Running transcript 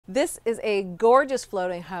This is a gorgeous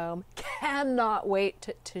floating home. Cannot wait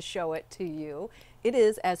to show it to you. It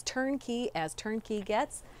is as turnkey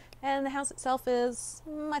gets, and the house itself is,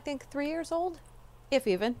 I think, 3 years old, if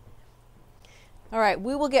even. All right,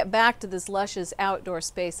 we will get back to this luscious outdoor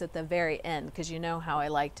space at the very end because you know how I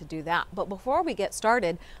like to do that. But before we get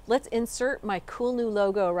started, let's insert my cool new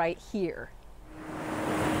logo right here.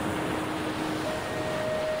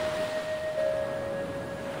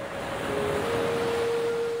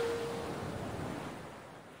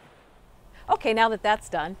 Okay, now that that's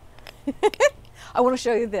done, I want to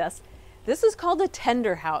show you this. This is called a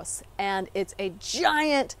tender house, and it's a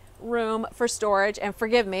giant room for storage. And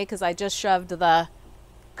forgive me, because I just shoved the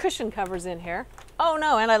cushion covers in here. Oh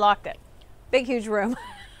no, and I locked it. Big, huge room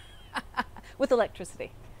with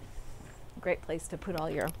electricity. Great place to put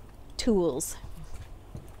all your tools.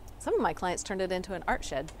 Some of my clients turned it into an art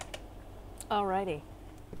shed. Alrighty.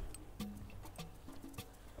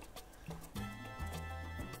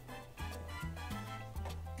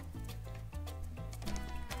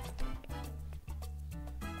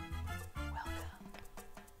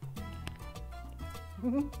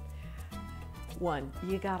 One,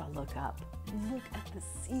 you gotta look up. Look at the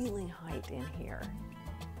ceiling height in here.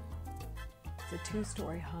 It's a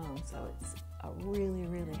 2-story home, so it's a really,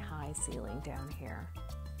 really high ceiling down here.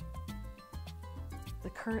 The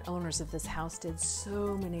current owners of this house did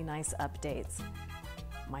so many nice updates.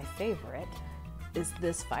 My favorite is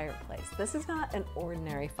this fireplace. This is not an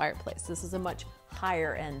ordinary fireplace. This is a much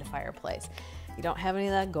higher end fireplace. You don't have any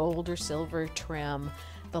of that gold or silver trim.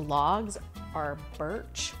 The logs are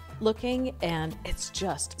birch looking, and it's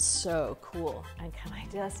just so cool. And can I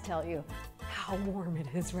just tell you how warm it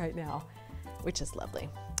is right now, which is lovely.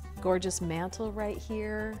 Gorgeous mantle right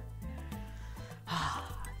here.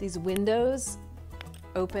 These windows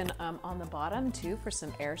open on the bottom too for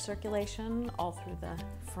some air circulation all through the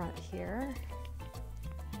front here.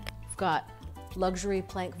 We've got luxury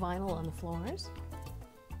plank vinyl on the floors.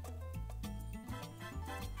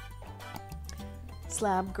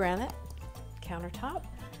 Slab granite countertop,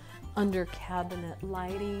 under cabinet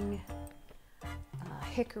lighting,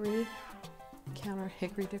 hickory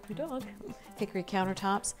dickory dog, hickory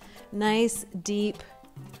countertops, nice deep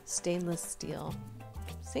stainless steel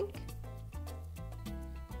sink.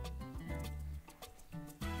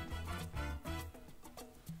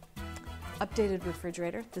 Updated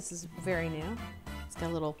refrigerator. This is very new. It's got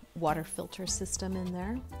a little water filter system in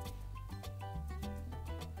there.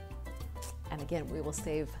 And again, we will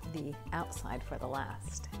save the outside for the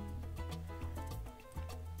last.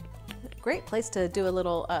 Great place to do a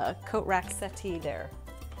little coat rack settee there.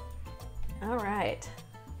 All right.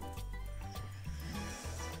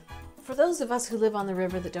 For those of us who live on the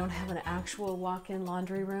river that don't have an actual walk-in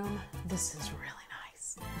laundry room, this is really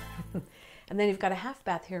nice. And then you've got a half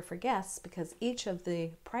bath here for guests because each of the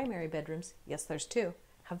primary bedrooms, yes, there's 2,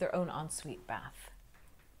 have their own ensuite bath.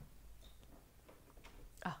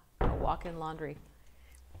 Walk-in laundry.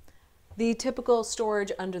 The typical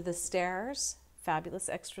storage under the stairs, fabulous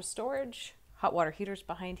extra storage. Hot water heaters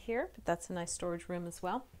behind here, but that's a nice storage room as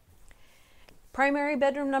well. Primary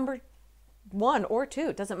bedroom number 1 or 2,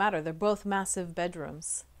 it doesn't matter. They're both massive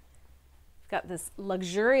bedrooms. We've got this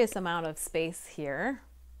luxurious amount of space here,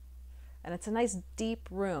 and it's a nice deep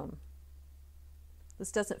room.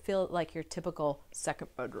 This doesn't feel like your typical second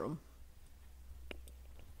bedroom.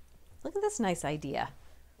 Look at this nice idea.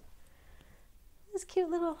 This cute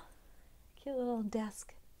little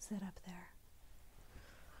desk set up there.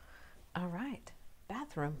 All right,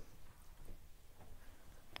 bathroom.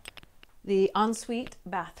 The ensuite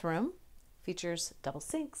bathroom features double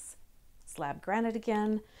sinks, slab granite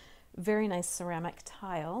again, very nice ceramic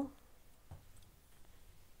tile,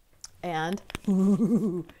 and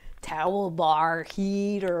towel bar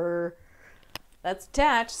heater. That's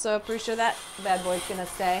attached, so I'm pretty sure that bad boy's gonna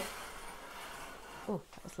stay. Oh,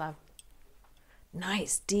 that was loud.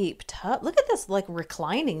 Nice deep tub. Look at this like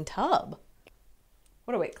reclining tub.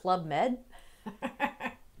 What are we, Club Med?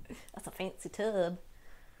 That's a fancy tub.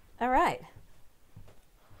 All right.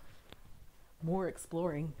 More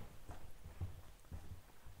exploring.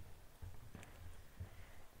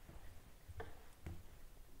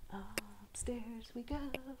 Upstairs we go.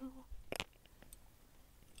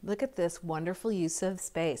 Look at this wonderful use of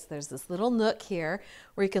space. There's this little nook here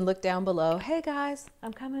where you can look down below. Hey guys,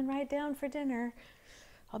 I'm coming right down for dinner.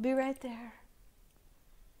 I'll be right there.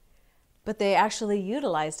 But they actually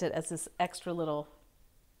utilized it as this extra little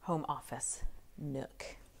home office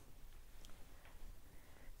nook.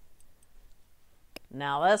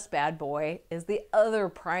 Now this bad boy is the other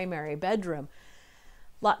primary bedroom.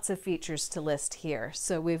 Lots of features to list here.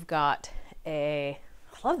 So we've got a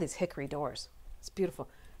I love these hickory doors. It's beautiful.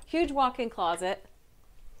 Huge walk-in closet.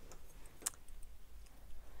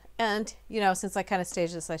 And, you know, since I kind of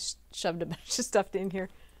staged this, I shoved a bunch of stuff in here.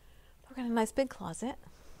 We've got a nice big closet.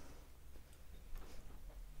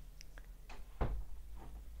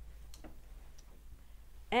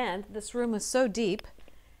 And this room is so deep,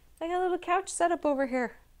 I got a little couch set up over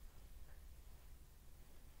here.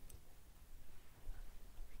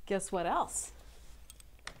 Guess what else?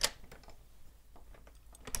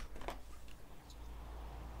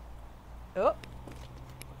 Oh.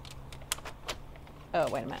 Oh,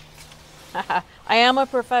 wait a minute. I am a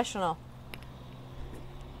professional.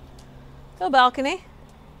 Little balcony.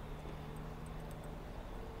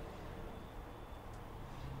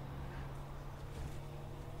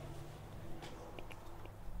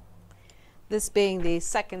 This being the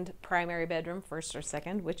second primary bedroom, first or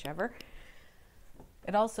second, whichever.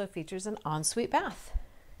 It also features an ensuite bath.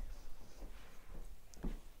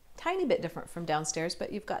 Tiny bit different from downstairs,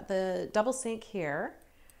 but you've got the double sink here.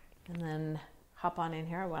 And then hop on in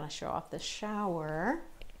here. I want to show off the shower.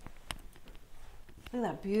 Look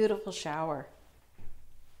at that beautiful shower.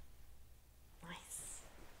 Nice.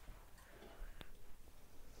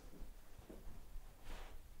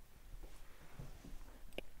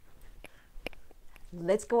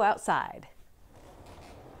 Let's go outside.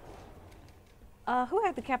 Who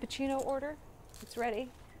had the cappuccino order? It's ready.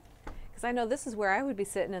 Because I know this is where I would be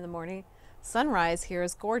sitting in the morning. Sunrise here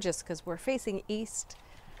is gorgeous because we're facing east,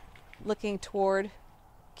 looking toward,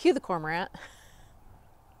 cue the cormorant.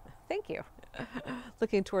 Thank you.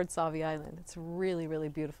 Looking toward Sauvie Island. It's really, really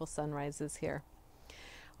beautiful sunrises here.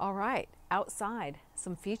 All right, outside,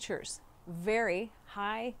 some features. Very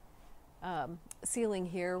high ceiling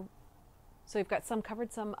here. So you've got some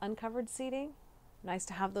covered, some uncovered seating. Nice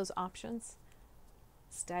to have those options.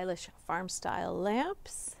 Stylish farm style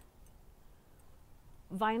lamps.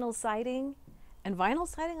 Vinyl siding. And vinyl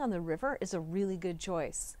siding on the river is a really good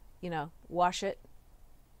choice. You know, wash it,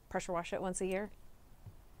 pressure wash it once a year.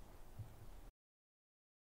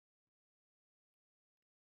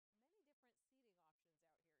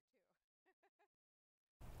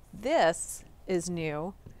 This is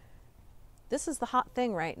new. This is the hot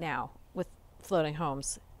thing right now with floating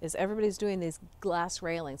homes, is everybody's doing these glass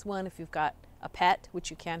railings. One, if you've got a pet,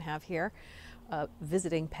 which you can have here,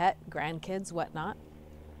 visiting pet, grandkids, whatnot.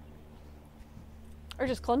 Or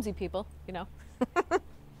just clumsy people, you know.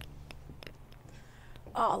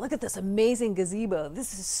 Oh, look at this amazing gazebo.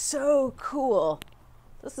 This is so cool.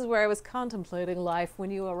 This is where I was contemplating life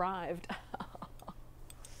when you arrived.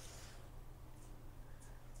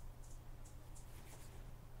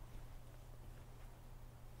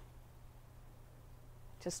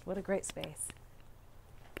 Just what a great space.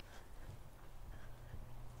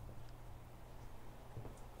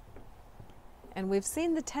 And we've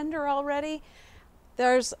seen the tender already.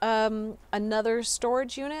 There's another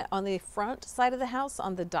storage unit on the front side of the house,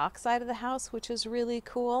 on the dock side of the house, which is really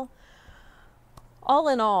cool. All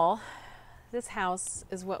in all, this house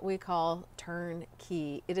is what we call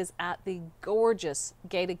turnkey. It is at the gorgeous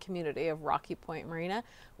gated community of Rocky Point Marina,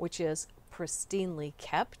 which is pristinely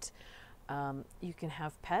kept. You can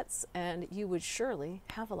have pets, and you would surely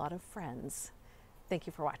have a lot of friends. Thank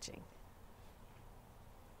you for watching.